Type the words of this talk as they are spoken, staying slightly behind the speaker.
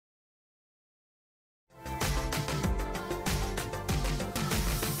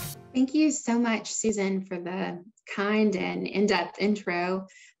Thank you so much, Susan, for the kind and in-depth intro.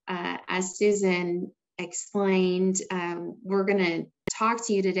 As Susan explained, we're going to talk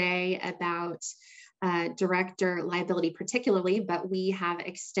to you today about director liability particularly, but we have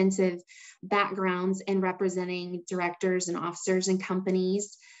extensive backgrounds in representing directors and officers and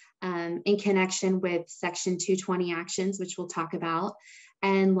companies in connection with Section 220 actions, which we'll talk about,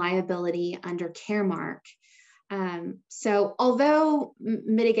 and liability under Caremark. So although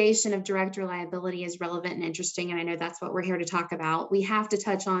mitigation of director liability is relevant and interesting, and I know that's what we're here to talk about, we have to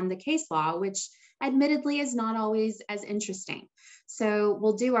touch on the case law, which admittedly is not always as interesting. So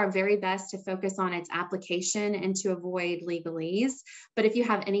we'll do our very best to focus on its application and to avoid legalese. But if you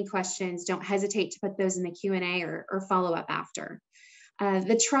have any questions, don't hesitate to put those in the Q&A or follow up after.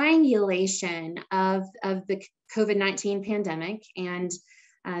 The triangulation of the COVID-19 pandemic and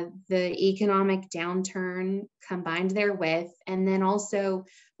the economic downturn combined therewith, and then also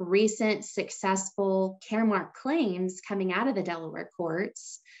recent successful Caremark claims coming out of the Delaware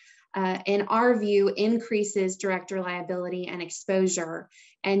courts, in our view, increases director liability and exposure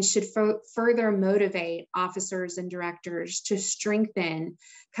and should further motivate officers and directors to strengthen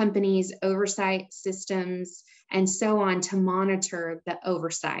companies' oversight systems and so on to monitor the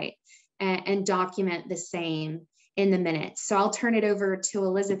oversight and document the same in the minutes. So I'll turn it over to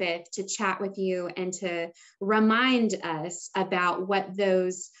Elizabeth to chat with you and to remind us about what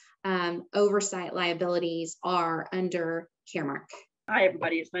those oversight liabilities are under Caremark. Hi,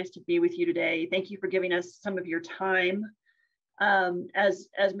 everybody. It's nice to be with you today. Thank you for giving us some of your time. As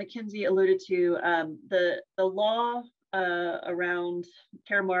Mackenzie alluded to, the law around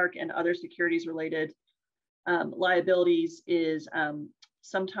Caremark and other securities related liabilities is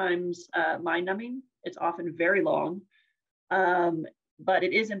sometimes mind-numbing. It's often very long, but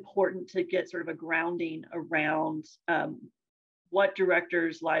it is important to get sort of a grounding around what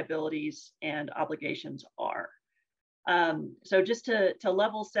directors' liabilities and obligations are. So just to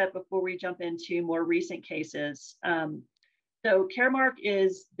level set before we jump into more recent cases. So Caremark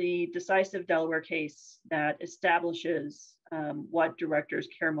is the decisive Delaware case that establishes what directors'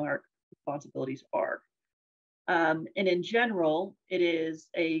 Caremark responsibilities are. And in general, it is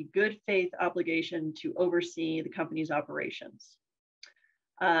a good faith obligation to oversee the company's operations.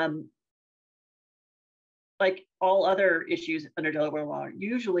 Like all other issues under Delaware law,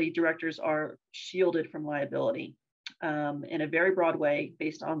 usually directors are shielded from liability in a very broad way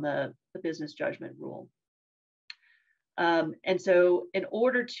based on the business judgment rule. And so in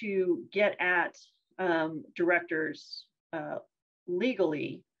order to get at directors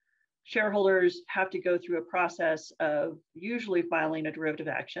legally, shareholders have to go through a process of usually filing a derivative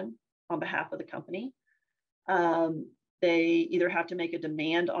action on behalf of the company. They either have to make a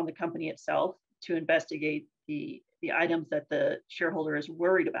demand on the company itself to investigate the items that the shareholder is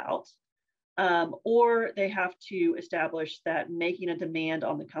worried about, or they have to establish that making a demand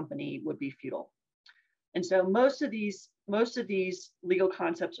on the company would be futile. And so most of these legal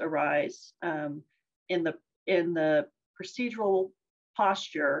concepts arise in the procedural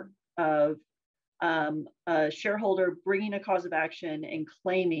posture of a shareholder bringing a cause of action and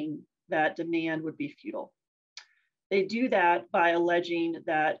claiming that demand would be futile. They do that by alleging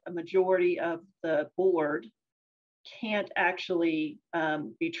that a majority of the board can't actually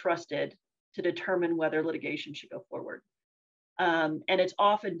be trusted to determine whether litigation should go forward. And it's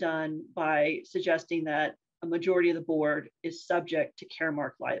often done by suggesting that a majority of the board is subject to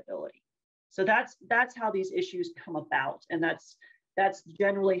Caremark liability. So that's how these issues come about, and that's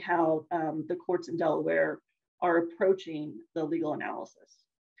generally how the courts in Delaware are approaching the legal analysis.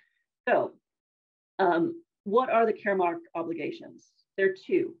 So what are the Caremark obligations? There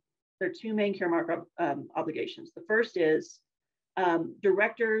are two main Caremark obligations. The first is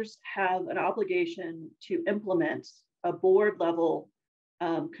directors have an obligation to implement a board level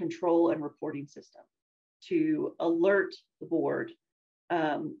control and reporting system to alert the board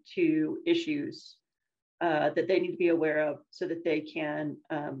to issues that they need to be aware of so that they can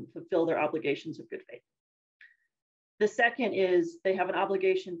fulfill their obligations of good faith. The second is they have an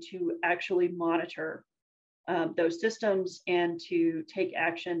obligation to actually monitor those systems and to take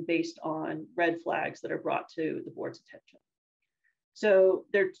action based on red flags that are brought to the board's attention. So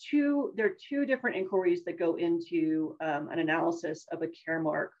there are two different inquiries that go into an analysis of a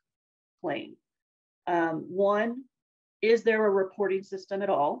Caremark claim. One, is there a reporting system at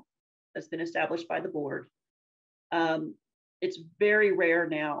all that's been established by the board? It's very rare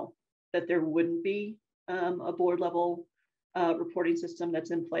now that there wouldn't be a board level reporting system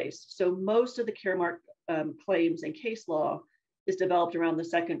that's in place. So most of the Caremark claims and case law is developed around the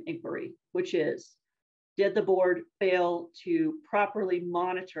second inquiry, which is, did the board fail to properly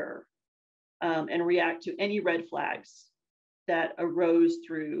monitor and react to any red flags that arose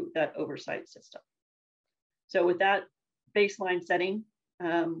through that oversight system? So with that baseline setting,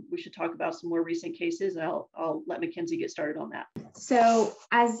 we should talk about some more recent cases, and I'll let Mackenzie get started on that. So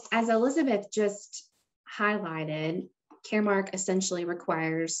as Elizabeth just highlighted, Caremark essentially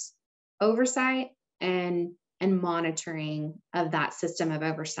requires oversight and monitoring of that system of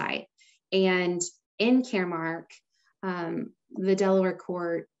oversight. And in Caremark, the Delaware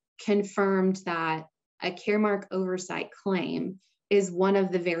court confirmed that a Caremark oversight claim is one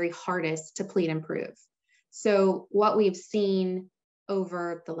of the very hardest to plead and prove. So what we've seen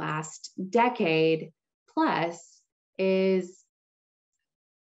over the last decade plus is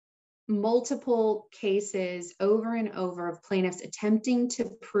multiple cases over and over of plaintiffs attempting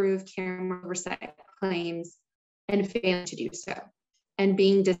to prove Caremark oversight claims and failing to do so, and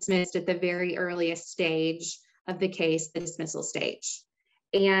being dismissed at the very earliest stage of the case, the dismissal stage.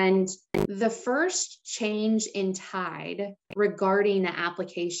 And the first change in tide regarding the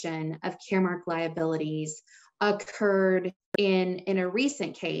application of Caremark liabilities occurred in a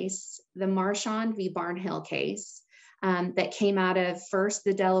recent case, the Marchand v. Barnhill case, that came out of first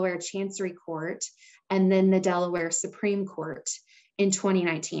the Delaware Chancery Court and then the Delaware Supreme Court in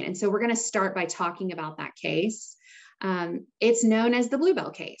 2019. And so we're going to start by talking about that case. It's known as the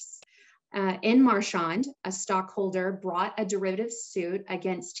Bluebell case. In Marchand, a stockholder brought a derivative suit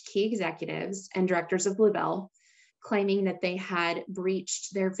against key executives and directors of Bluebell, claiming that they had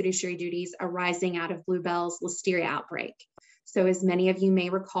breached their fiduciary duties arising out of Bluebell's listeria outbreak. So as many of you may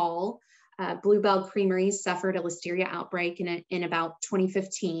recall, Bluebell Creameries suffered a listeria outbreak in about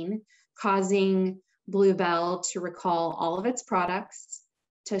 2015, causing Bluebell to recall all of its products,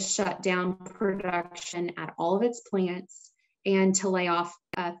 to shut down production at all of its plants, and to lay off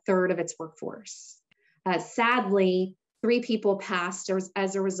a third of its workforce. Sadly, 3 people passed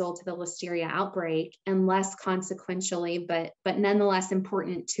as a result of the listeria outbreak, and less consequentially, but nonetheless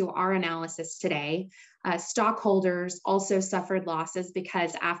important to our analysis today, stockholders also suffered losses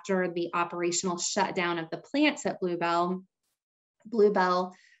because after the operational shutdown of the plants at Bluebell,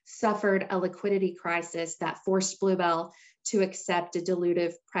 Bluebell suffered a liquidity crisis that forced Bluebell to accept a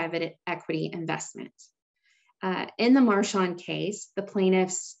dilutive private equity investment. In the Marchand case, the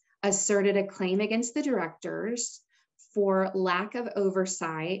plaintiffs asserted a claim against the directors for lack of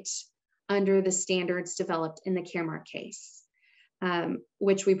oversight under the standards developed in the Caremark case,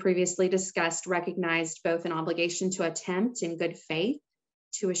 which we previously discussed recognized both an obligation to attempt in good faith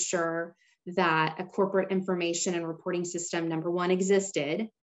to assure that a corporate information and reporting system, number one, existed,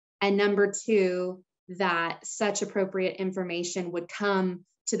 and number two, that such appropriate information would come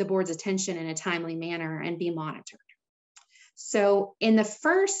to the board's attention in a timely manner and be monitored. So in the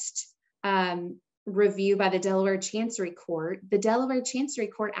first review by the Delaware Chancery Court, the Delaware Chancery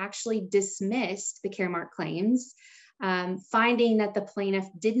Court actually dismissed the Caremark claims, finding that the plaintiff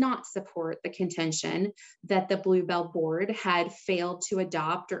did not support the contention that the Bluebell board had failed to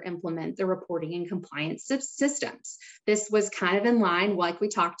adopt or implement the reporting and compliance systems. This was kind of in line, like we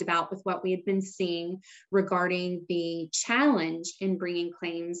talked about, with what we had been seeing regarding the challenge in bringing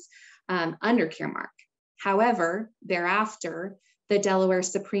claims under Caremark. However, thereafter, the Delaware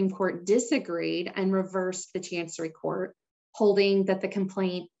Supreme Court disagreed and reversed the Chancery Court, holding that the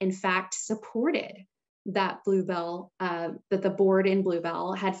complaint, in fact, supported that Bluebell, that the board in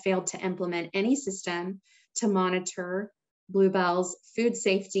Bluebell had failed to implement any system to monitor Bluebell's food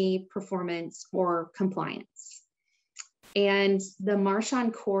safety, performance, or compliance. And the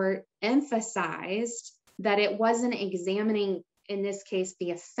Marchand court emphasized that it wasn't examining, in this case,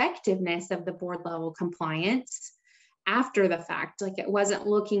 the effectiveness of the board level compliance after the fact, like it wasn't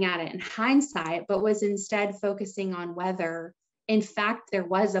looking at it in hindsight, but was instead focusing on whether in fact, there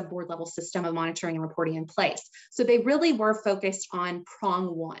was a board level system of monitoring and reporting in place. So they really were focused on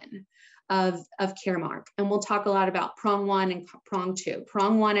prong one of Caremark. And we'll talk a lot about prong one and prong two.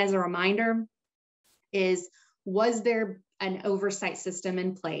 Prong one, as a reminder, is was there an oversight system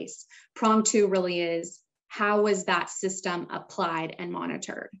in place? Prong two really is how was that system applied and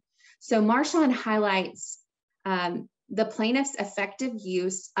monitored? So Marchand highlights the plaintiff's effective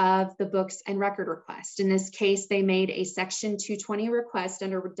use of the books and record request. In this case, they made a Section 220 request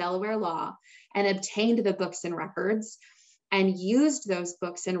under Delaware law and obtained the books and records and used those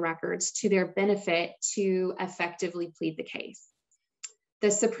books and records to their benefit to effectively plead the case.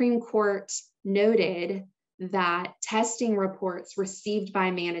 The Supreme Court noted that testing reports received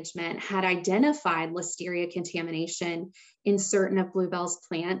by management had identified listeria contamination in certain of Bluebell's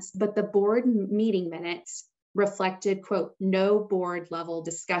plants, but the board meeting minutes reflected, quote, no board level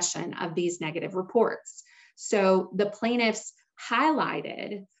discussion of these negative reports. So the plaintiffs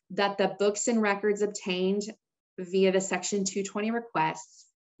highlighted that the books and records obtained via the Section 220 requests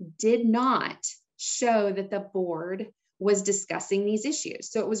did not show that the board was discussing these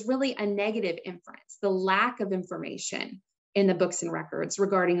issues. So it was really a negative inference, the lack of information in the books and records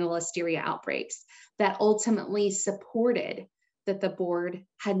regarding the listeria outbreaks that ultimately supported that the board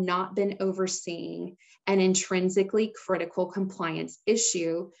had not been overseeing an intrinsically critical compliance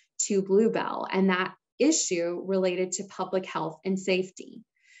issue to Bluebell, and that issue related to public health and safety.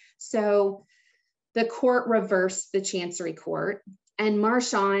 So the court reversed the Chancery Court, and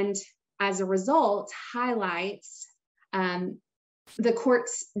Marchand, as a result, highlights the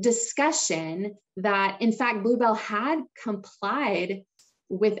court's discussion that, in fact, Bluebell had complied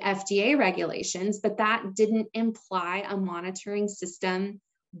with FDA regulations, but that didn't imply a monitoring system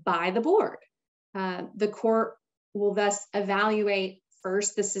by the board. The court will thus evaluate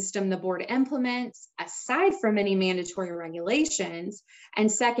first the system the board implements, aside from any mandatory regulations,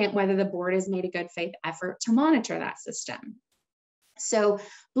 and second, whether the board has made a good faith effort to monitor that system. So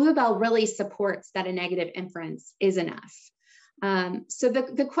Bluebell really supports that a negative inference is enough. So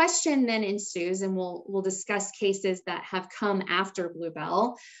the question then ensues, and we'll discuss cases that have come after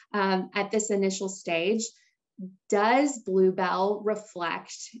Bluebell at this initial stage. Does Bluebell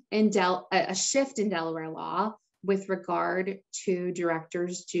reflect a shift in Delaware law with regard to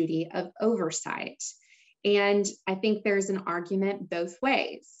directors' duty of oversight? And I think there's an argument both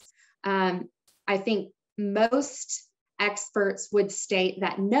ways. I think most experts would state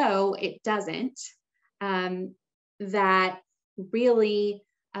that no, it doesn't, that really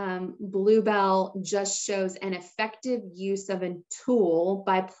Bluebell just shows an effective use of a tool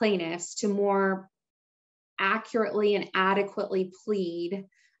by plaintiffs to more accurately and adequately plead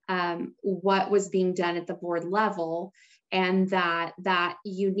what was being done at the board level, and that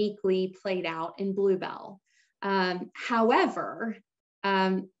uniquely played out in Bluebell. However,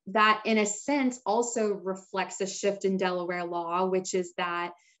 that in a sense also reflects a shift in Delaware law, which is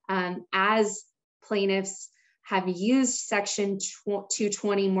that as plaintiffs have used Section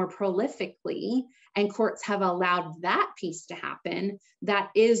 220 more prolifically, and courts have allowed that piece to happen, that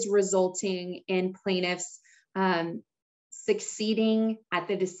is resulting in plaintiffs succeeding at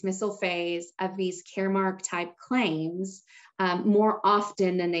the dismissal phase of these Caremark type claims more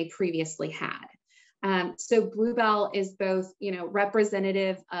often than they previously had. So Bluebell is both,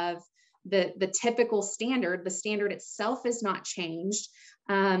 representative of the typical standard. The standard itself is not changed,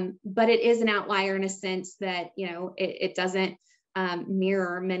 but it is an outlier in a sense that, it doesn't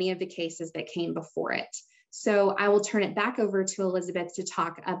mirror many of the cases that came before it. So I will turn it back over to Elizabeth to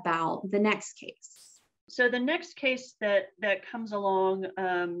talk about the next case. So the next case that comes along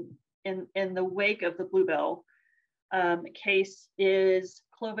in the wake of the Bluebell case is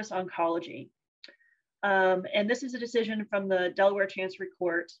Clovis Oncology. And this is a decision from the Delaware Chancery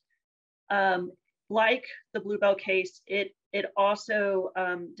Court. Like the Bluebell case, it also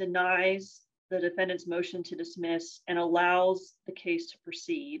denies the defendant's motion to dismiss and allows the case to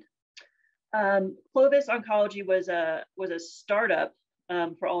proceed. Clovis Oncology was a startup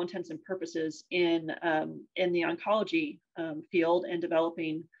for all intents and purposes in the oncology field and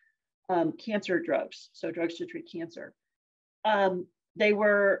developing cancer drugs, so drugs to treat cancer. They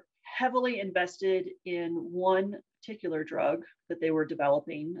were heavily invested in one particular drug that they were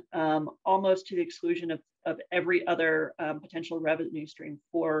developing, almost to the exclusion of every other potential revenue stream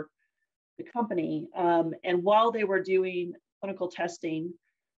for the company. And while they were doing clinical testing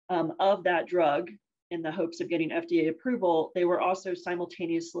of that drug in the hopes of getting FDA approval, they were also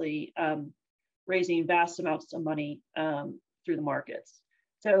simultaneously raising vast amounts of money through the markets.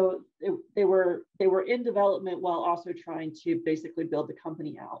 So they were in development while also trying to basically build the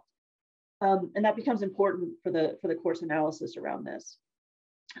company out. And that becomes important for the court's analysis around this.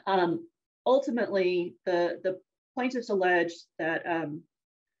 Ultimately, the plaintiffs alleged that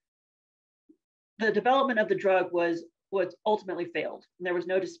the development of the drug was ultimately failed. And there was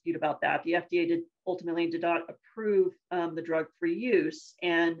no dispute about that. The FDA ultimately did not approve the drug for use,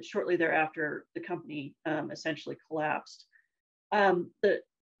 and shortly thereafter, the company essentially collapsed.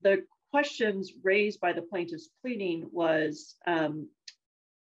 The questions raised by the plaintiffs pleading was,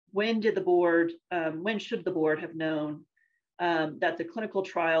 when should the board have known that the clinical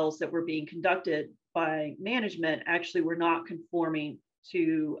trials that were being conducted by management actually were not conforming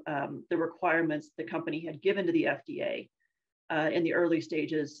to the requirements the company had given to the FDA in the early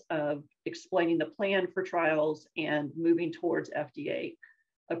stages of explaining the plan for trials and moving towards FDA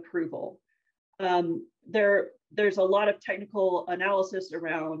approval. there's a lot of technical analysis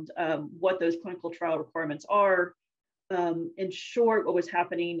around what those clinical trial requirements are. In short, what was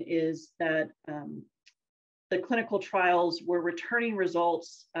happening is that the clinical trials were returning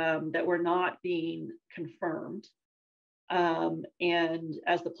results that were not being confirmed. And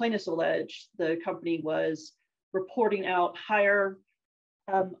as the plaintiffs alleged, the company was reporting out higher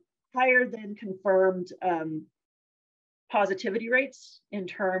than confirmed positivity rates in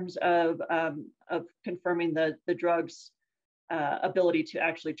terms of confirming the drug's ability to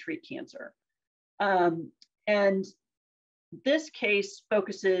actually treat cancer. And this case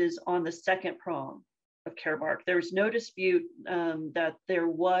focuses on the second prong of Caremark. There's no dispute that there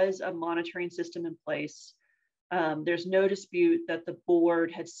was a monitoring system in place. There's no dispute that the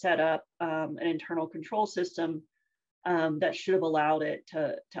board had set up an internal control system that should have allowed it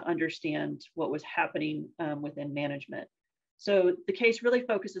to understand what was happening within management. So the case really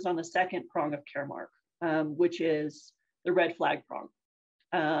focuses on the second prong of Caremark, which is the red flag prong.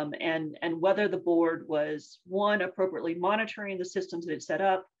 And whether the board was, one, appropriately monitoring the systems that it set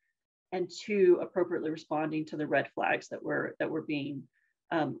up, and two, appropriately responding to the red flags that were being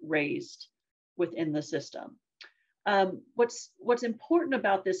raised within the system. What's important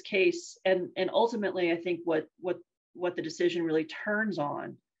about this case, and ultimately I think what the decision really turns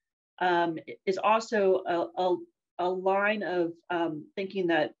on, is also a line of thinking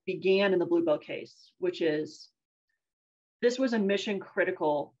that began in the Bluebell case, which is this was a mission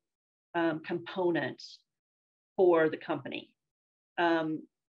critical component for the company.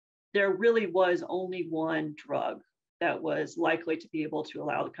 There really was only one drug that was likely to be able to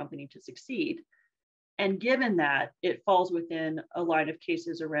allow the company to succeed. And given that, it falls within a line of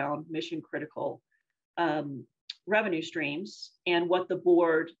cases around mission critical revenue streams and what the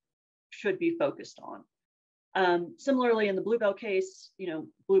board should be focused on. Similarly, in the Bluebell case,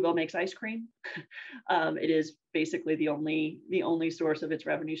 Bluebell makes ice cream. It is basically the only source of its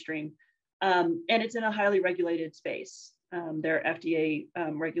revenue stream. And it's in a highly regulated space. There are FDA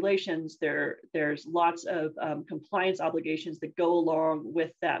regulations. There's lots of compliance obligations that go along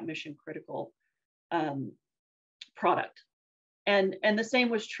with that mission critical product. And the same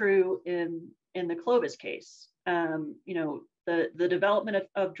was true in the Clovis case. The development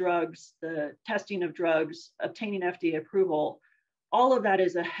of drugs, the testing of drugs, obtaining FDA approval, all of that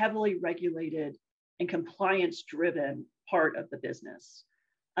is a heavily regulated and compliance-driven part of the business.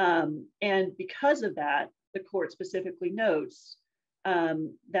 And because of that, the court specifically notes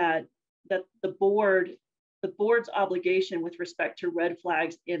that the board's obligation with respect to red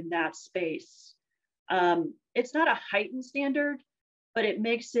flags in that space, it's not a heightened standard, but it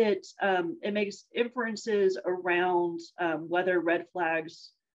makes inferences around whether red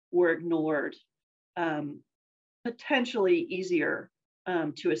flags were ignored potentially easier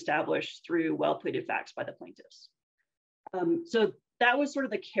to establish through well-pleaded facts by the plaintiffs. So that was sort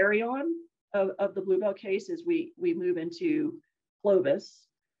of the carry-on of the Bluebell case as we move into Clovis,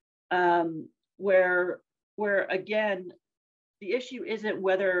 where again, the issue isn't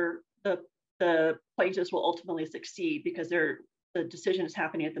whether the plaintiffs will ultimately succeed because the decision is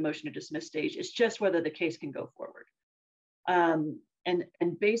happening at the motion to dismiss stage. It's just whether the case can go forward.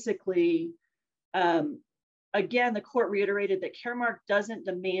 And basically, again, the court reiterated that Caremark doesn't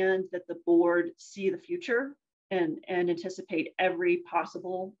demand that the board see the future and anticipate every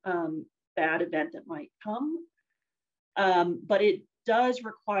possible bad event that might come. But it does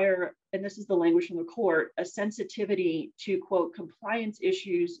require, and this is the language from the court, a sensitivity to, quote, compliance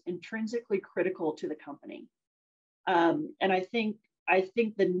issues intrinsically critical to the company. And I think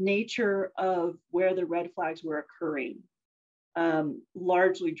the nature of where the red flags were occurring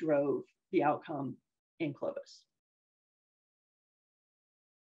largely drove the outcome in Clovis.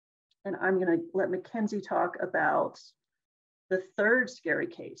 And I'm going to let Mackenzie talk about the third scary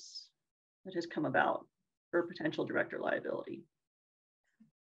case that has come about for potential director liability.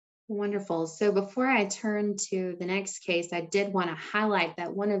 Wonderful. So before I turn to the next case, I did want to highlight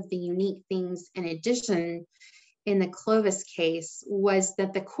that one of the unique things in addition in the Clovis case was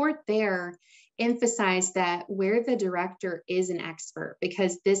that the court there emphasized that where the director is an expert,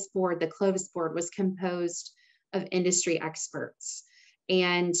 because this board, the Clovis board, was composed of industry experts.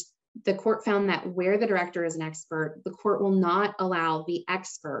 And the court found that where the director is an expert, the court will not allow the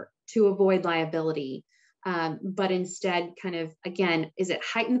expert to avoid liability, but instead kind of, again, is it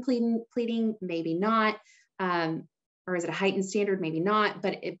heightened pleading? Maybe not. Or is it a heightened standard? Maybe not,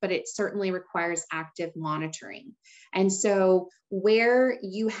 but it certainly requires active monitoring. And so where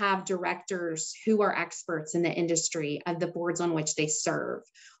you have directors who are experts in the industry of the boards on which they serve,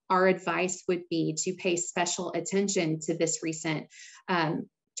 our advice would be to pay special attention to this recent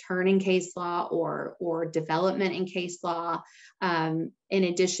turn in case law or development in case law, in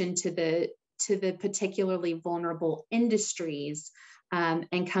addition to the particularly vulnerable industries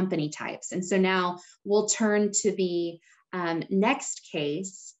and company types. And so now we'll turn to the next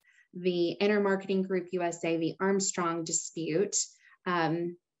case, the Intermarketing Group USA v. Armstrong dispute.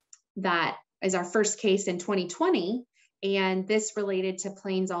 That is our first case in 2020. And this related to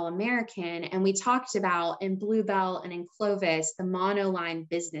Plains All-American. And we talked about in Bluebell and in Clovis, the monoline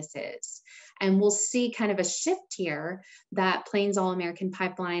businesses. And we'll see kind of a shift here that Plains All-American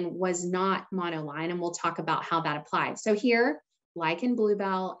Pipeline was not monoline. And we'll talk about how that applied. So here, like in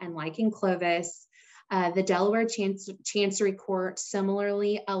Bluebell and like in Clovis, the Delaware Chancery Court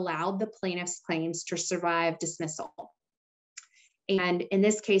similarly allowed the plaintiff's claims to survive dismissal. And in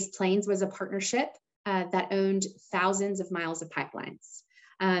this case, Plains was a partnership that owned thousands of miles of pipelines.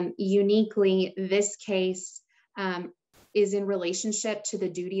 Uniquely, this case is in relationship to the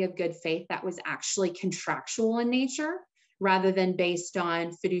duty of good faith that was actually contractual in nature rather than based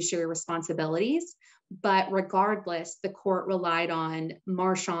on fiduciary responsibilities. But regardless, the court relied on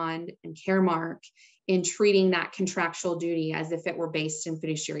Marchand and Caremark in treating that contractual duty as if it were based in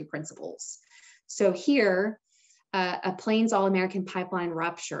fiduciary principles. So here, a Plains All-American pipeline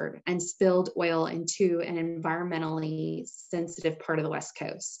ruptured and spilled oil into an environmentally sensitive part of the West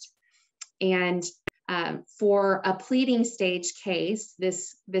Coast. And for a pleading stage case,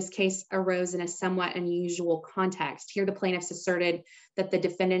 this case arose in a somewhat unusual context. Here, the plaintiffs asserted that the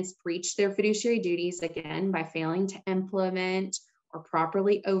defendants breached their fiduciary duties, again, by failing to implement or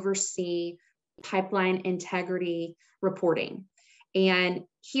properly oversee pipeline integrity reporting. And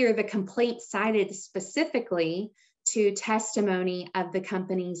here, the complaint cited specifically to testimony of the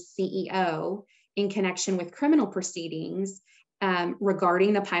company's CEO in connection with criminal proceedings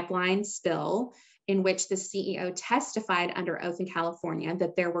regarding the pipeline spill, in which the CEO testified under oath in California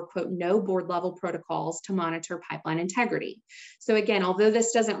that there were, quote, no board level protocols to monitor pipeline integrity. So again, although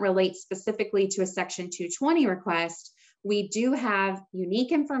this doesn't relate specifically to a Section 220 request, we do have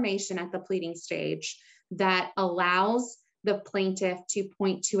unique information at the pleading stage that allows the plaintiff to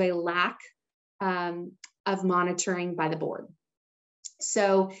point to a lack of monitoring by the board.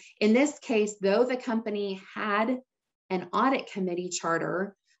 So in this case, though the company had an audit committee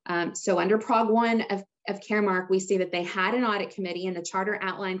charter, so under Prog 1 of Caremark, we see that they had an audit committee and the charter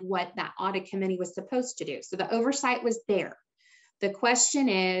outlined what that audit committee was supposed to do. So the oversight was there. The question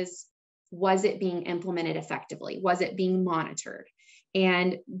is, was it being implemented effectively? Was it being monitored?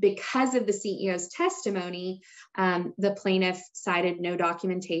 And because of the CEO's testimony, the plaintiff cited no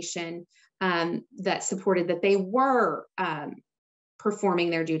documentation that supported that they were performing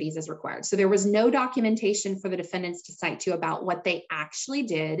their duties as required. So there was no documentation for the defendants to cite to about what they actually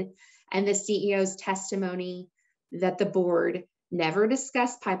did. And the CEO's testimony that the board never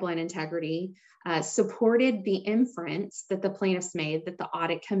discussed pipeline integrity supported the inference that the plaintiffs made that the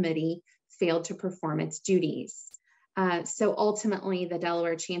audit committee failed to perform its duties. So ultimately, the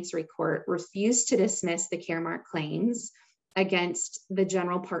Delaware Chancery Court refused to dismiss the Caremark claims against the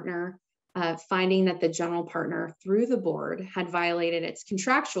general partner, finding that the general partner through the board had violated its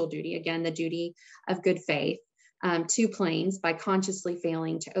contractual duty, again, the duty of good faith, to Plains by consciously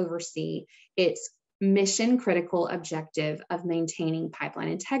failing to oversee its mission critical objective of maintaining pipeline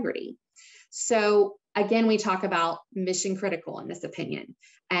integrity. So again, we talk about mission critical in this opinion,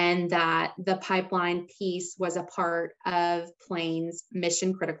 and that the pipeline piece was a part of Plains'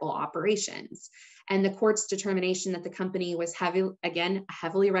 mission critical operations. And the court's determination that the company was a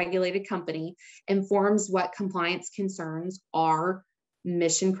heavily regulated company informs what compliance concerns are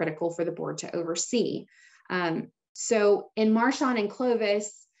mission critical for the board to oversee. So in Marchand and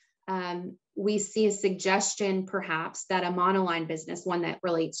Clovis, we see a suggestion perhaps that a monoline business, one that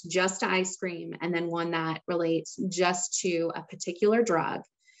relates just to ice cream and then one that relates just to a particular drug,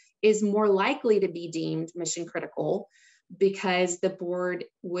 is more likely to be deemed mission critical because the board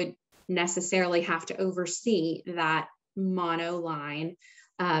would necessarily have to oversee that monoline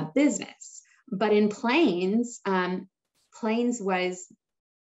business. But in Plains, Plains was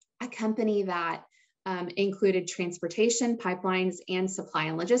a company that included transportation, pipelines, and supply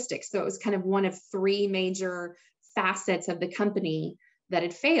and logistics. So it was kind of one of three major facets of the company that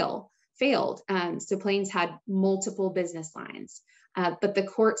had failed. So Plains had multiple business lines, but the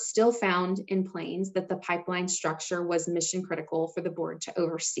court still found in Plains that the pipeline structure was mission critical for the board to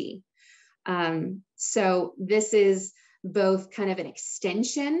oversee. So this is both kind of an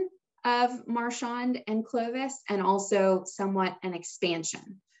extension of Marchand and Clovis and also somewhat an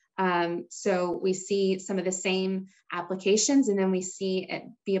expansion So we see some of the same applications, and then we see it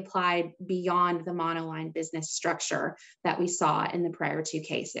be applied beyond the monoline business structure that we saw in the prior two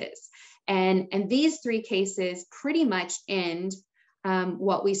cases. And these three cases pretty much end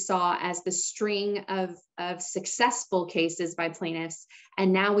what we saw as the string of successful cases by plaintiffs.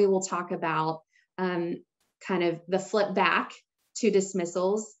 And now we will talk about kind of the flip back to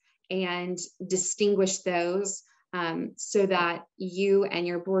dismissals and distinguish those so that you and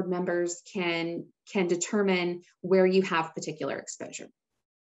your board members can determine where you have particular exposure.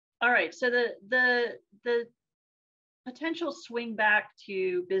 All right, so the potential swing back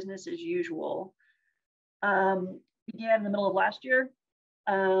to business as usual began in the middle of last year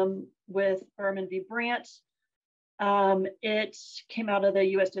with Berman v. Brandt. It came out of the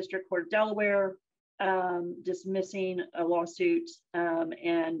U.S. District Court of Delaware, dismissing a lawsuit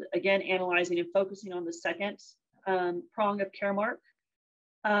and again analyzing and focusing on the second prong of Caremark.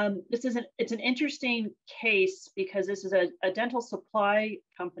 It's an interesting case because this is a dental supply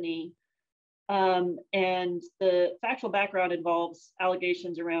company, and the factual background involves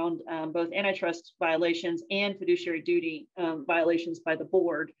allegations around both antitrust violations and fiduciary duty violations by the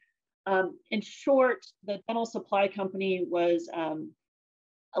board. In short, the dental supply company was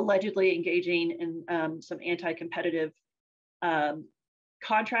allegedly engaging in some anti-competitive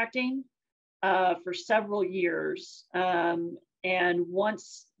contracting for several years. And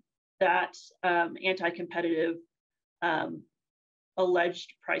once that anti-competitive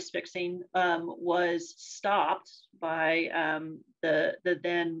alleged price fixing was stopped by the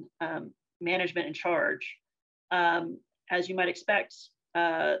then management in charge, as you might expect,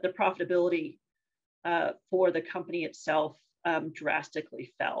 the profitability for the company itself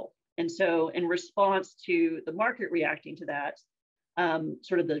drastically fell. And so in response to the market reacting to that,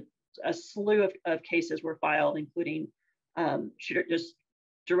 sort of a slew of cases were filed, including just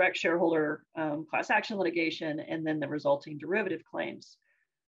direct shareholder class action litigation, and then the resulting derivative claims.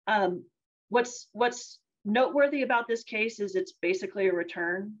 What's noteworthy about this case is it's basically a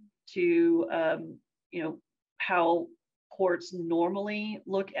return to how courts normally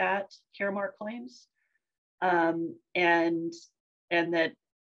look at Caremark claims, and that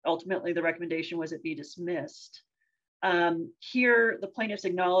ultimately the recommendation was it be dismissed. Here, the plaintiffs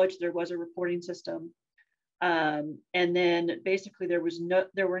acknowledged there was a reporting system. And then basically there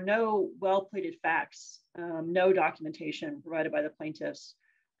were no well-pleaded facts, no documentation provided by the plaintiffs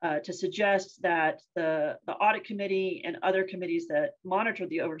to suggest that the audit committee and other committees that monitored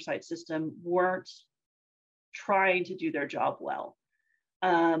the oversight system weren't trying to do their job well.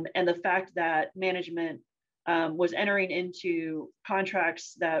 And the fact that management was entering into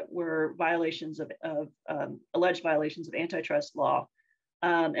contracts that were violations of alleged violations of antitrust law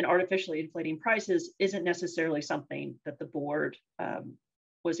and artificially inflating prices isn't necessarily something that the board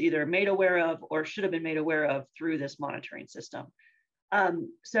was either made aware of or should have been made aware of through this monitoring system.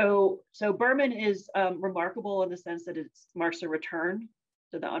 So Berman is remarkable in the sense that it marks a return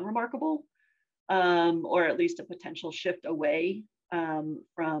to the unremarkable, or at least a potential shift away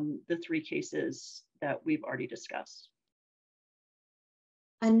from the three cases that we've already discussed.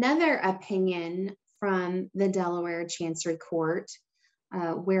 Another opinion from the Delaware Chancery Court,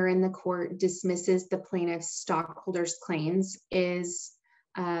 wherein the court dismisses the plaintiff's stockholders' claims, is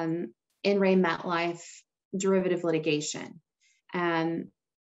in Ray MetLife derivative litigation. And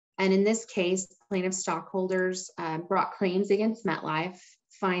in this case, plaintiff stockholders brought claims against MetLife,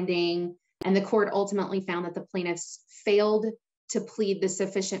 and the court ultimately found that the plaintiffs failed to plead the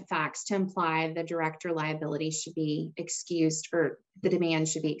sufficient facts to imply the director liability should be excused, or the demand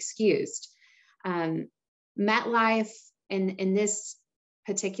should be excused. MetLife, in this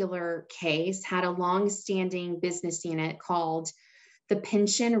particular case, had a long-standing business unit called the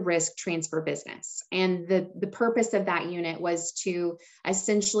Pension Risk Transfer Business. And the purpose of that unit was to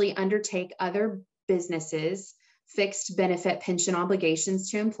essentially undertake other businesses' fixed benefit pension obligations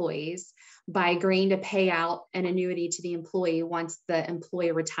to employees by agreeing to pay out an annuity to the employee once the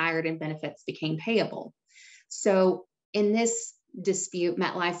employee retired and benefits became payable. So in this dispute,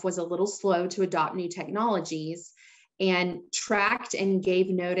 MetLife was a little slow to adopt new technologies and tracked and gave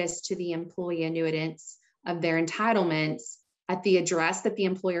notice to the employee annuitants of their entitlements at the address that the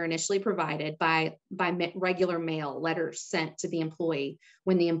employer initially provided by regular mail, letters sent to the employee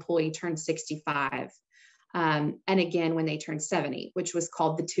when the employee turned 65. And again, when they turned 70, which was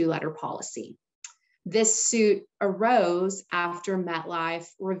called the two-letter policy. This suit arose after MetLife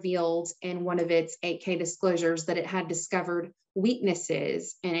revealed in one of its 8K disclosures that it had discovered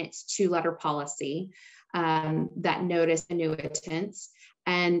weaknesses in its two-letter policy that noticed annuitants,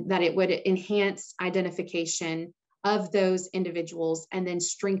 and that it would enhance identification of those individuals and then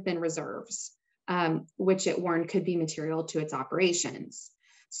strengthen reserves, which it warned could be material to its operations.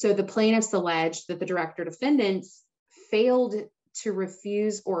 So the plaintiffs alleged that the director defendants failed to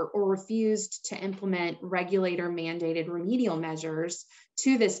refused to implement regulator mandated remedial measures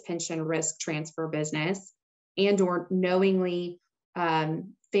to this pension risk transfer business, and or knowingly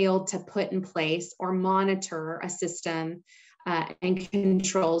failed to put in place or monitor a system and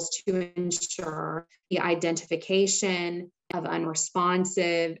controls to ensure the identification of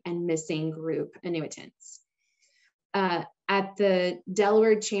unresponsive and missing group annuitants. At the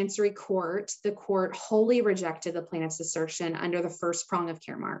Delaware Chancery Court, the court wholly rejected the plaintiff's assertion under the first prong of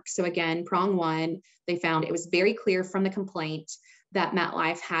Caremark. So again, prong one, they found it was very clear from the complaint that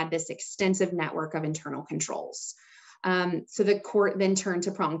MetLife had this extensive network of internal controls. So the court then turned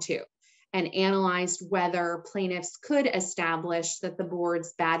to prong two and analyzed whether plaintiffs could establish that the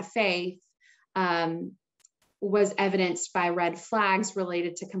board's bad faith was evidenced by red flags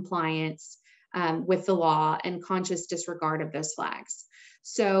related to compliance with the law and conscious disregard of those flags.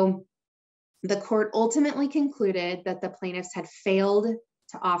 So the court ultimately concluded that the plaintiffs had failed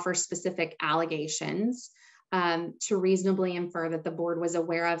to offer specific allegations to reasonably infer that the board was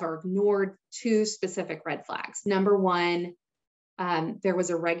aware of or ignored two specific red flags. Number one, there was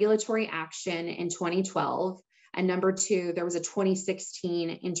a regulatory action in 2012. And number two, there was a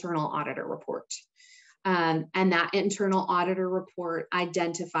 2016 internal auditor report. And that internal auditor report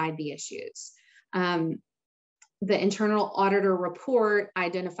identified the issues. The internal auditor report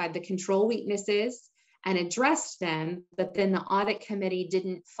identified the control weaknesses and addressed them, but then the audit committee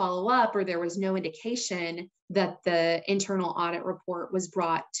didn't follow up, or there was no indication that the internal audit report was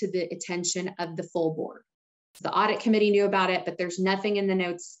brought to the attention of the full board. The audit committee knew about it, but there's nothing in the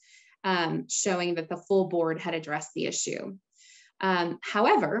notes showing that the full board had addressed the issue.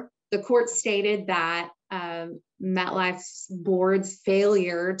 However, the court stated that MetLife's board's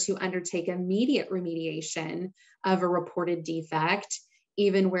failure to undertake immediate remediation of a reported defect,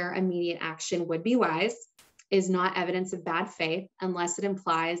 even where immediate action would be wise, is not evidence of bad faith unless it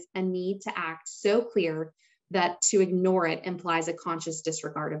implies a need to act so clear that to ignore it implies a conscious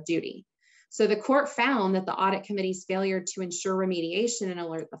disregard of duty. So the court found that the audit committee's failure to ensure remediation and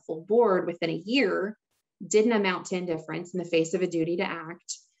alert the full board within a year didn't amount to indifference in the face of a duty to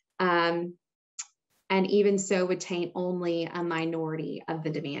act. And even so would taint only a minority of the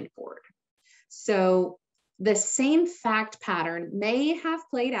demand board. So the same fact pattern may have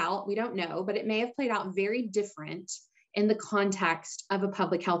played out, we don't know, but it may have played out very different in the context of a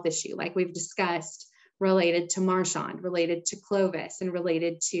public health issue, like we've discussed, related to Marchand, related to Clovis, and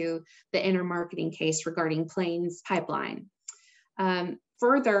related to the intermarketing case regarding Plains Pipeline.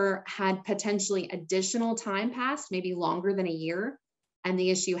 Further, had potentially additional time passed, maybe longer than a year, and the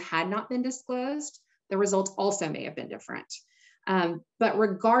issue had not been disclosed, the results also may have been different. But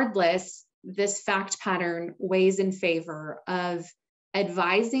regardless, this fact pattern weighs in favor of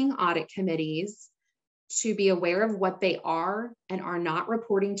advising audit committees to be aware of what they are and are not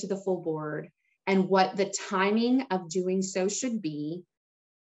reporting to the full board, and what the timing of doing so should be,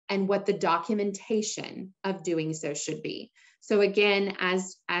 and what the documentation of doing so should be. So again,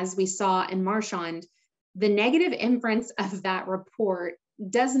 as we saw in Marchand, the negative inference of that report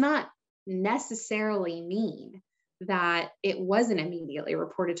does not necessarily mean that it wasn't immediately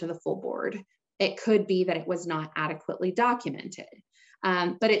reported to the full board. It could be that it was not adequately documented,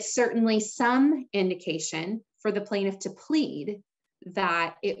 but it's certainly some indication for the plaintiff to plead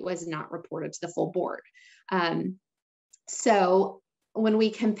that it was not reported to the full board. So when we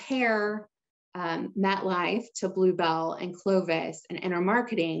compare MetLife to Bluebell and Clovis and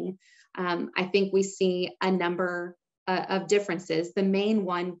intermarketing, I think we see a number of differences. The main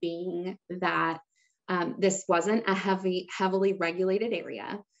one being that this wasn't a heavily regulated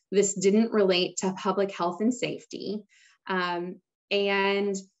area. This didn't relate to public health and safety,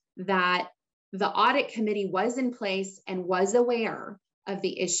 and that the audit committee was in place and was aware of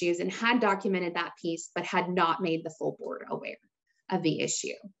the issues and had documented that piece, but had not made the full board aware of the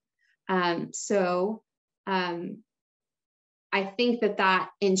issue. So I think that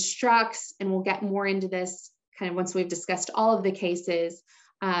instructs, and we'll get more into this kind of once we've discussed all of the cases,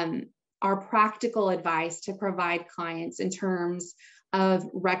 our practical advice to provide clients in terms of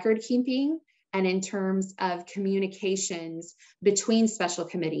record keeping and in terms of communications between special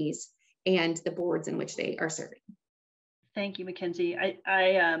committees and the boards in which they are serving. Thank you, Mackenzie.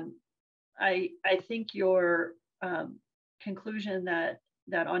 I think your conclusion that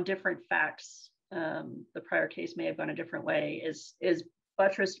on different facts, the prior case may have gone a different way is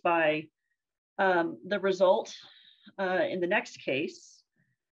buttressed by the result in the next case,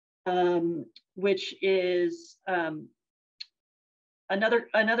 which is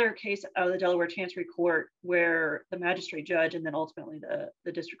another case out of the Delaware Chancery Court where the magistrate judge and then ultimately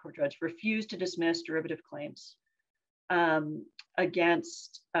the district court judge refused to dismiss derivative claims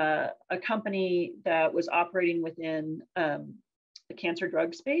against a company that was operating within the cancer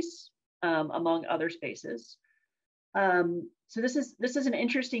drug space, among other spaces. So this is an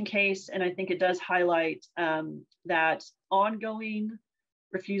interesting case, and I think it does highlight that ongoing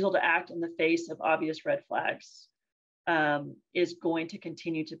refusal to act in the face of obvious red flags is going to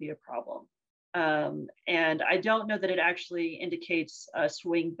continue to be a problem. And I don't know that it actually indicates a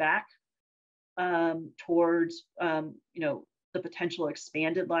swing back towards the potential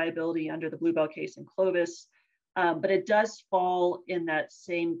expanded liability under the Bluebell case in Clovis, but it does fall in that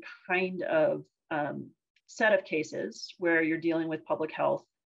same kind of set of cases where you're dealing with public health,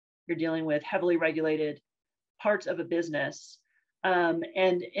 you're dealing with heavily regulated parts of a business. And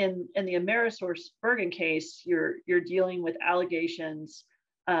in the Amerisource Bergen case, you're dealing with allegations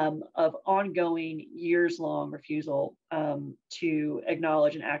of ongoing years-long refusal to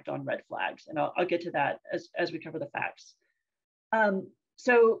acknowledge and act on red flags. And I'll get to that as we cover the facts.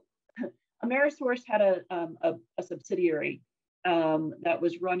 So Amerisource had a subsidiary that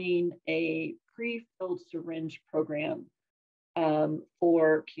was running a pre-filled syringe program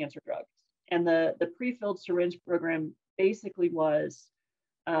for cancer drugs. And the pre-filled syringe program basically was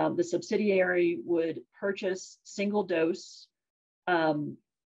the subsidiary would purchase single dose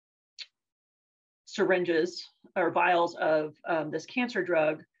syringes or vials of this cancer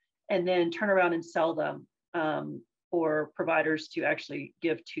drug and then turn around and sell them for providers to actually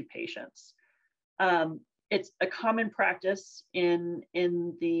give to patients. It's a common practice in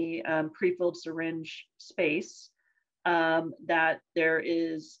the pre-filled syringe space that there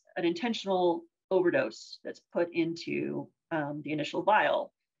is an intentional overdose that's put into the initial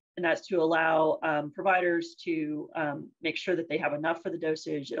vial. And that's to allow providers to make sure that they have enough for the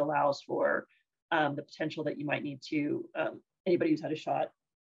dosage. It allows for the potential that you might need to, anybody who's had a shot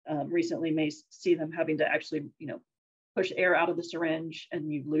recently may see them having to actually, push air out of the syringe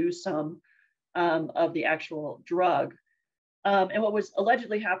and you lose some of the actual drug. And what was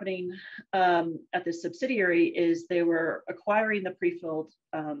allegedly happening at this subsidiary is they were acquiring the pre-filled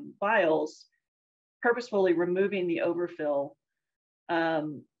vials, purposefully removing the overfill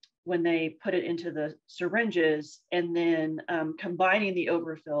when they put it into the syringes, and then combining the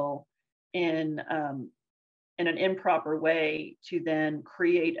overfill in an improper way to then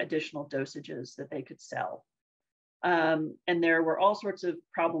create additional dosages that they could sell. And there were all sorts of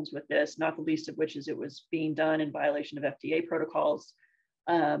problems with this, not the least of which is it was being done in violation of FDA protocols,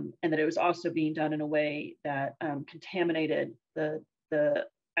 and that it was also being done in a way that contaminated the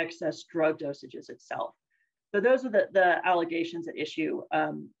excess drug dosages itself. So those are the allegations at issue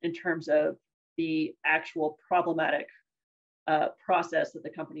in terms of the actual problematic process that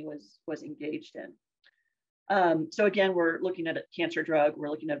the company was engaged in. So again, we're looking at a cancer drug. We're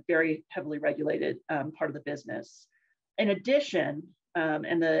looking at a very heavily regulated part of the business. In addition,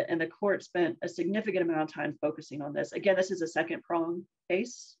 and the court spent a significant amount of time focusing on this. Again, this is a second prong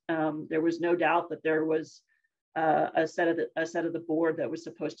case. There was no doubt that there was a set of the board that was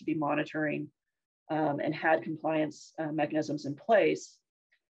supposed to be monitoring and had compliance mechanisms in place.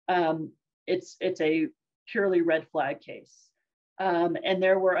 It's a purely red flag case. And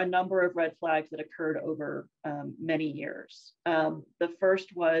there were a number of red flags that occurred over many years. The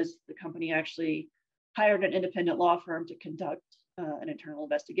first was the company actually hired an independent law firm to conduct an internal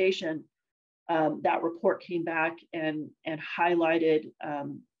investigation. That report came back and highlighted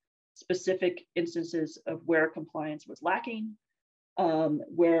specific instances of where compliance was lacking,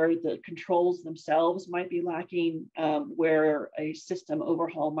 where the controls themselves might be lacking, where a system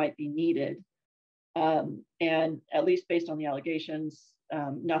overhaul might be needed. And at least based on the allegations,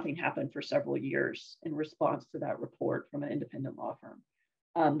 nothing happened for several years in response to that report from an independent law firm.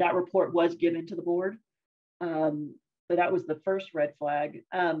 That report was given to the board. So that was the first red flag.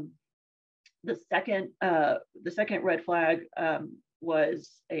 The second red flag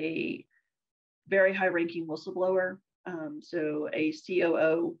was a very high-ranking whistleblower. So a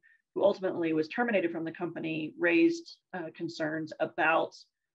COO who ultimately was terminated from the company raised concerns about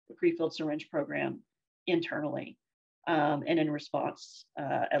the pre-filled syringe program internally, and in response,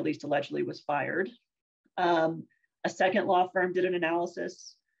 at least allegedly, was fired. A second law firm did an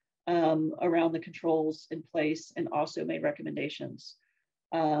analysis around the controls in place and also made recommendations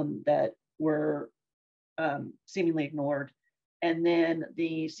that were seemingly ignored. And then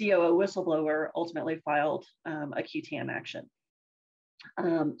the COO whistleblower ultimately filed a qui tam action.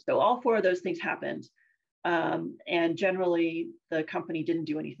 So all four of those things happened. And generally, the company didn't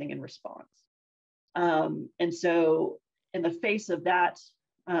do anything in response. And so in the face of that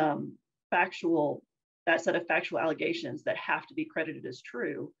set of factual allegations that have to be credited as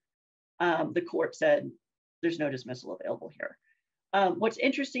true, the court said, there's no dismissal available here. What's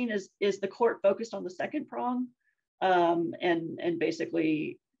interesting is the court focused on the second prong and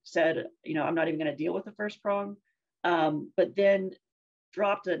basically said, I'm not even going to deal with the first prong, but then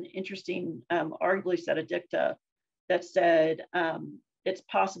dropped an interesting, arguably set of dicta that said it's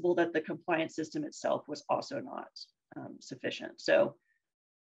possible that the compliance system itself was also not sufficient. So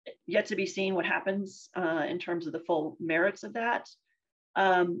yet to be seen what happens in terms of the full merits of that.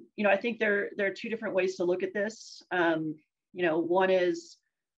 I think there are two different ways to look at this. One is,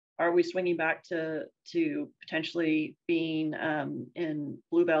 are we swinging back to potentially being in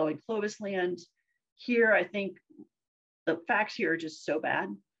Bluebell and Clovis land? Here, I think the facts here are just so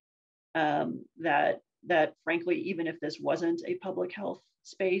bad that frankly, even if this wasn't a public health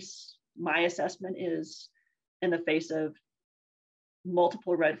space, my assessment is, in the face of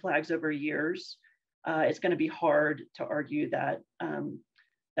multiple red flags over years, it's going to be hard to argue that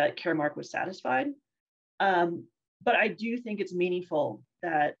that Caremark was satisfied. But I do think it's meaningful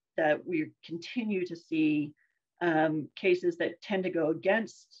that we continue to see cases that tend to go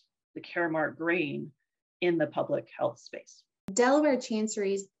against the Caremark grain in the public health space. Delaware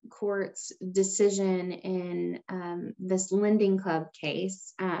Chancery Court's decision in this Lending Club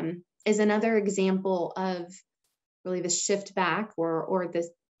case is another example of really the shift back or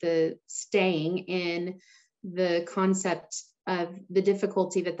the staying in the concept of the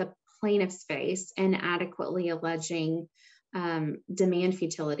difficulty that the plaintiffs face in adequately alleging demand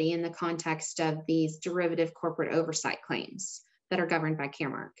futility in the context of these derivative corporate oversight claims that are governed by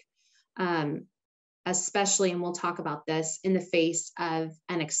Caremark. Especially, and we'll talk about this, in the face of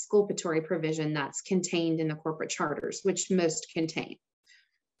an exculpatory provision that's contained in the corporate charters, which most contain.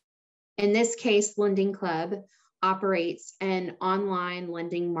 In this case, Lending Club operates an online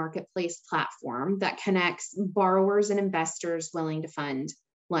lending marketplace platform that connects borrowers and investors willing to fund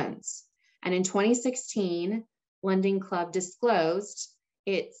loans. And in 2016, Lending Club disclosed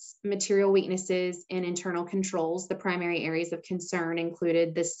its material weaknesses in internal controls. The primary areas of concern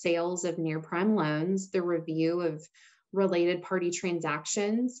included the sales of near-prime loans, the review of related party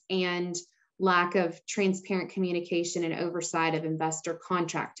transactions, and lack of transparent communication and oversight of investor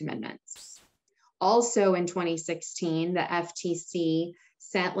contract amendments. Also in 2016, the FTC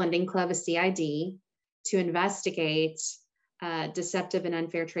sent Lending Club a CID to investigate deceptive and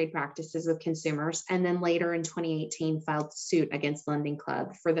unfair trade practices with consumers, and then later in 2018 filed suit against Lending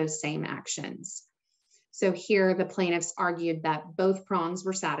Club for those same actions. So here the plaintiffs argued that both prongs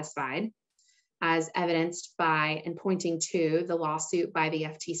were satisfied, as evidenced by and pointing to the lawsuit by the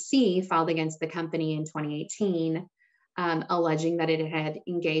FTC filed against the company in 2018, alleging that it had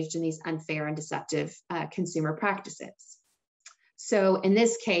engaged in these unfair and deceptive consumer practices. So in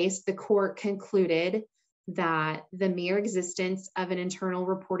this case, the court concluded that the mere existence of an internal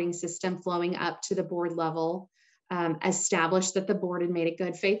reporting system flowing up to the board level established that the board had made a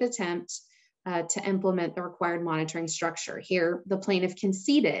good faith attempt to implement the required monitoring structure. Here, the plaintiff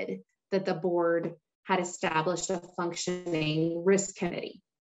conceded that the board had established a functioning risk committee,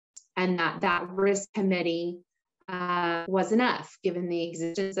 and that risk committee was enough. Given the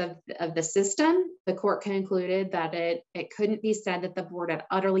existence of the system, the court concluded that it couldn't be said that the board had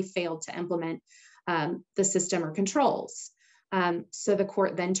utterly failed to implement the system or controls. So the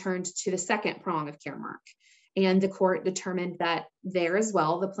court then turned to the second prong of Caremark, and the court determined that there as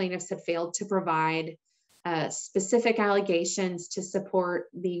well, the plaintiffs had failed to provide specific allegations to support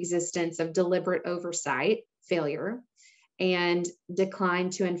the existence of deliberate oversight failure, and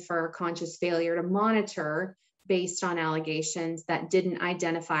declined to infer conscious failure to monitor based on allegations that didn't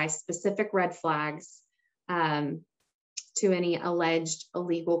identify specific red flags to any alleged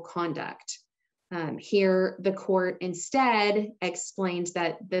illegal conduct. Here, the court instead explained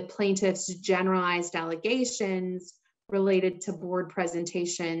that the plaintiff's generalized allegations related to board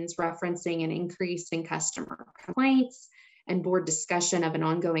presentations referencing an increase in customer complaints and board discussion of an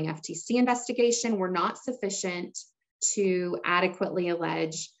ongoing FTC investigation were not sufficient to adequately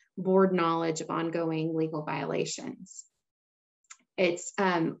allege board knowledge of ongoing legal violations. It's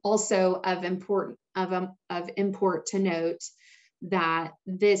also of import to note that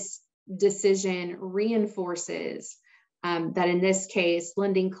this decision reinforces that in this case,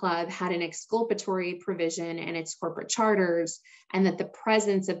 Lending Club had an exculpatory provision in its corporate charters, and that the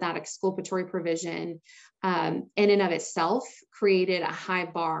presence of that exculpatory provision in and of itself created a high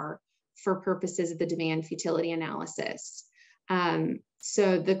bar for purposes of the demand futility analysis.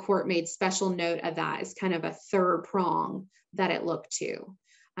 So the court made special note of that as kind of a third prong that it looked to.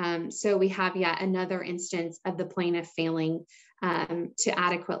 So we have yet another instance of the plaintiff failing to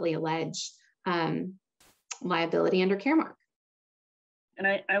adequately allege liability under Caremark. And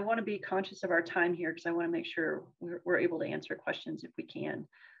I want to be conscious of our time here because I want to make sure we're able to answer questions if we can.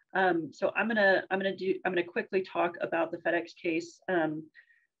 So I'm gonna quickly talk about the FedEx case,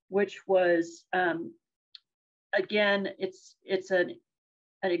 which was again, it's an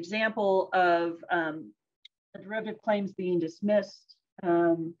example of derivative claims being dismissed,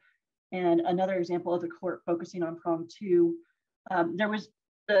 and another example of the court focusing on prong two. There was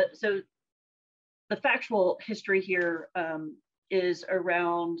the factual history here is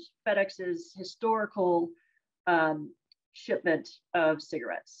around FedEx's historical shipment of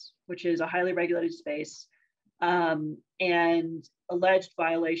cigarettes, which is a highly regulated space, and alleged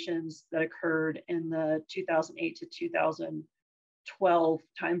violations that occurred in the 2008 to 2012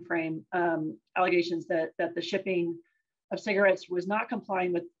 timeframe, allegations that the shipping of cigarettes was not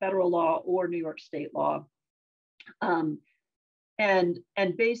complying with federal law or New York state law. And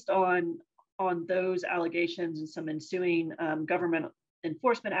based on those allegations and some ensuing government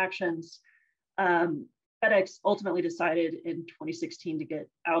enforcement actions, FedEx ultimately decided in 2016 to get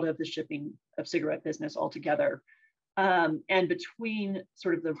out of the shipping of cigarette business altogether. And between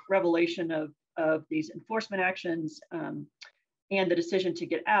sort of the revelation of these enforcement actions and the decision to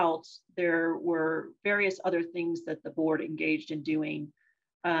get out, there were various other things that the board engaged in doing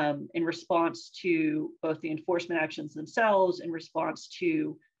in response to both the enforcement actions themselves, in response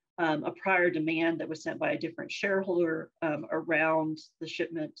to a prior demand that was sent by a different shareholder around the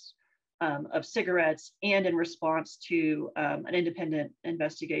shipment of cigarettes, and in response to an independent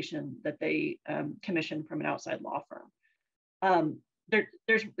investigation that they commissioned from an outside law firm.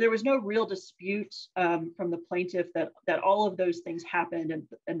 There was no real dispute from the plaintiff that all of those things happened,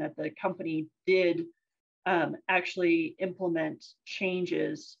 and that the company did actually implement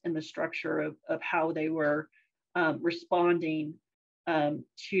changes in the structure of how they were responding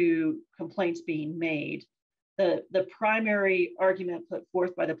to complaints being made. The primary argument put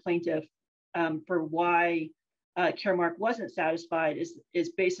forth by the plaintiff for why Caremark wasn't satisfied is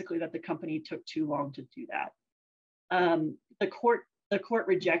basically that the company took too long to do that. The court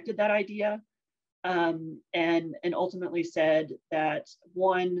rejected that idea and ultimately said that,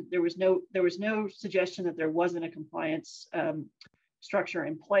 one, there was no suggestion that there wasn't a compliance structure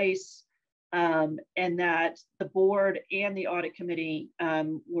in place, and that the board and the audit committee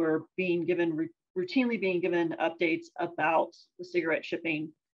were routinely being given updates about the cigarette shipping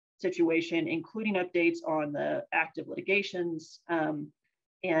situation, including updates on the active litigations and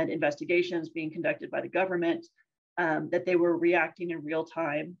investigations being conducted by the government, that they were reacting in real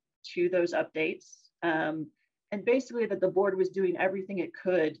time to those updates, and basically that the board was doing everything it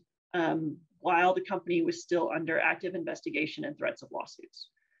could while the company was still under active investigation and threats of lawsuits.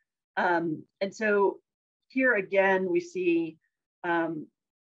 And so here again, we see, I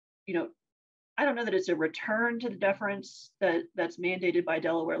don't know that it's a return to the deference that's mandated by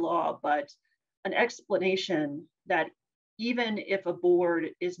Delaware law, but an explanation that even if a board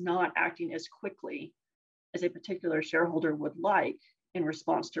is not acting as quickly as a particular shareholder would like in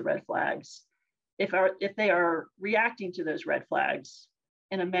response to red flags, if they are reacting to those red flags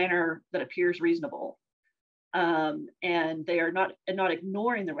in a manner that appears reasonable, and they are not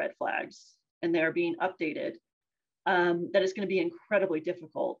ignoring the red flags, and they are being updated, that is going to be incredibly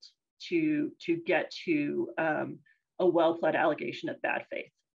difficult to get to a well-pled allegation of bad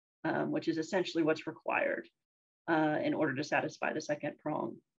faith, which is essentially what's required in order to satisfy the second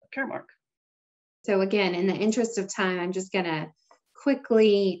prong of Caremark. So again, in the interest of time, I'm just going to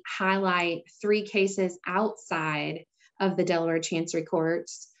quickly highlight 3 cases outside of the Delaware Chancery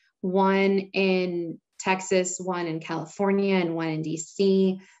Courts, one in Texas, one in California, and one in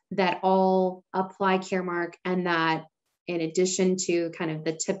DC, that all apply Caremark, and that, in addition to kind of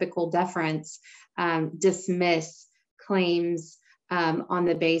the typical deference, dismiss claims on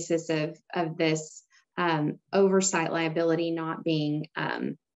the basis of this oversight liability not being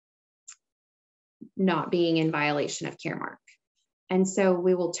in violation of Caremark. And so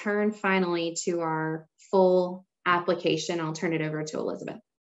we will turn finally to our full application. I'll turn it over to Elizabeth.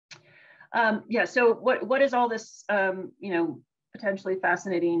 Yeah, so what is all this, potentially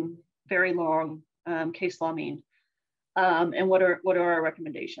fascinating, very long case law mean? And what are our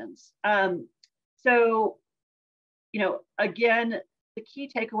recommendations? So, again, the key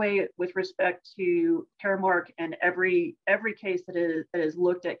takeaway with respect to Caremark and every case that is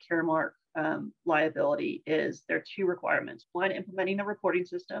looked at Caremark liability is there are 2 requirements. One, implementing a reporting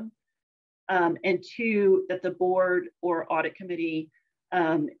system, and two, that the board or audit committee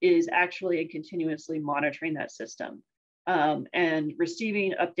is actually continuously monitoring that system and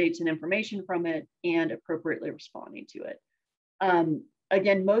receiving updates and information from it and appropriately responding to it.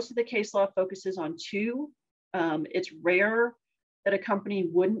 Again, most of the case law focuses on two. It's rare that a company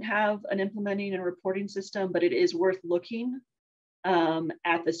wouldn't have an implementing and reporting system, but it is worth looking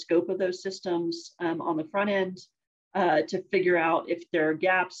at the scope of those systems on the front end to figure out if there are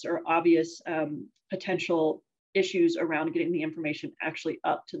gaps or obvious potential issues around getting the information actually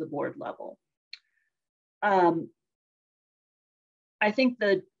up to the board level. I think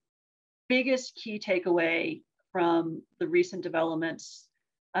the biggest key takeaway from the recent developments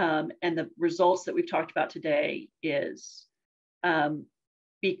and the results that we've talked about today is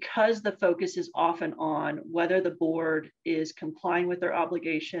because the focus is often on whether the board is complying with their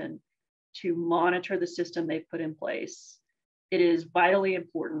obligation to monitor the system they've put in place, it is vitally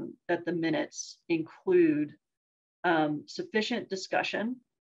important that the minutes include sufficient discussion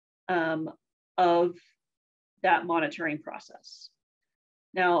of that monitoring process.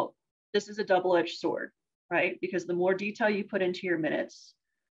 Now, this is a double-edged sword, right? Because the more detail you put into your minutes,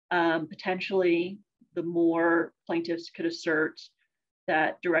 potentially the more plaintiffs could assert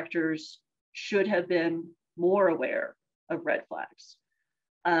that directors should have been more aware of red flags.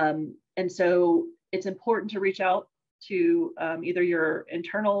 And so it's important to reach out to either your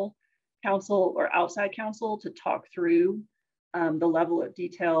internal counsel or outside counsel to talk through the level of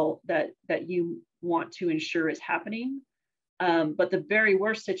detail that you want to ensure is happening. But the very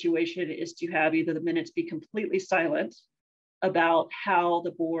worst situation is to have either the minutes be completely silent about how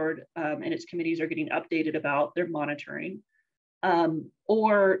the board and its committees are getting updated about their monitoring,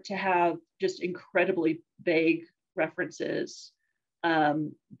 or to have just incredibly vague references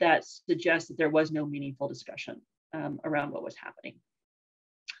that suggest that there was no meaningful discussion around what was happening.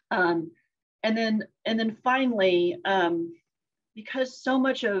 And then finally, because so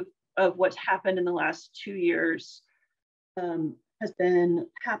much of what's happened in the last 2 years has been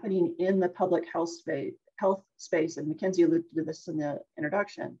happening in the public health space, and Mackenzie alluded to this in the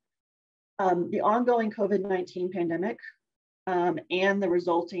introduction, the ongoing COVID-19 pandemic and the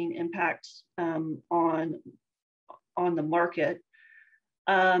resulting impact on the market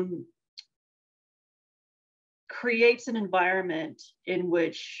creates an environment in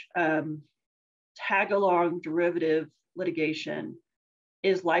which tag-along derivative litigation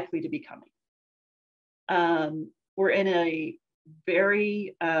is likely to be coming. We're in a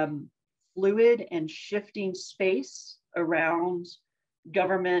very fluid and shifting space around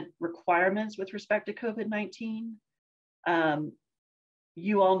government requirements with respect to COVID-19.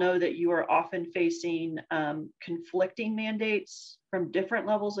 You all know that you are often facing conflicting mandates from different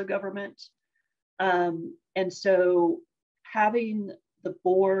levels of government. And so having the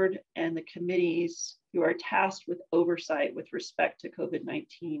board and the committees who are tasked with oversight with respect to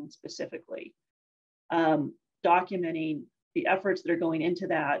COVID-19 specifically, documenting the efforts that are going into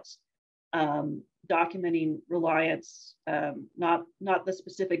that, documenting reliance, not the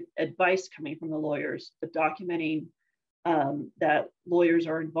specific advice coming from the lawyers, but documenting that lawyers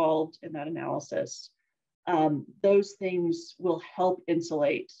are involved in that analysis. Those things will help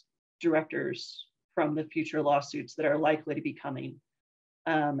insulate directors from the future lawsuits that are likely to be coming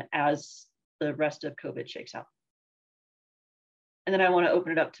as the rest of COVID shakes out. And then I want to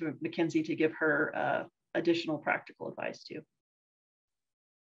open it up to Mackenzie to give her additional practical advice too.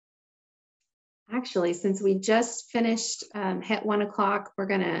 Actually, since we just finished hit 1 o'clock, we're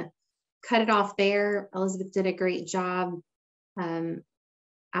going to cut it off there. Elizabeth did a great job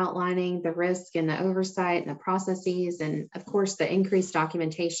outlining the risk and the oversight and the processes, and of course the increased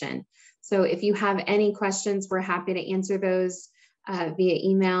documentation. So if you have any questions, we're happy to answer those via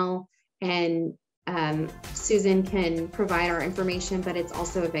email, and Susan can provide our information, but it's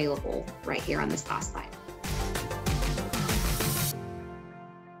also available right here on this last slide.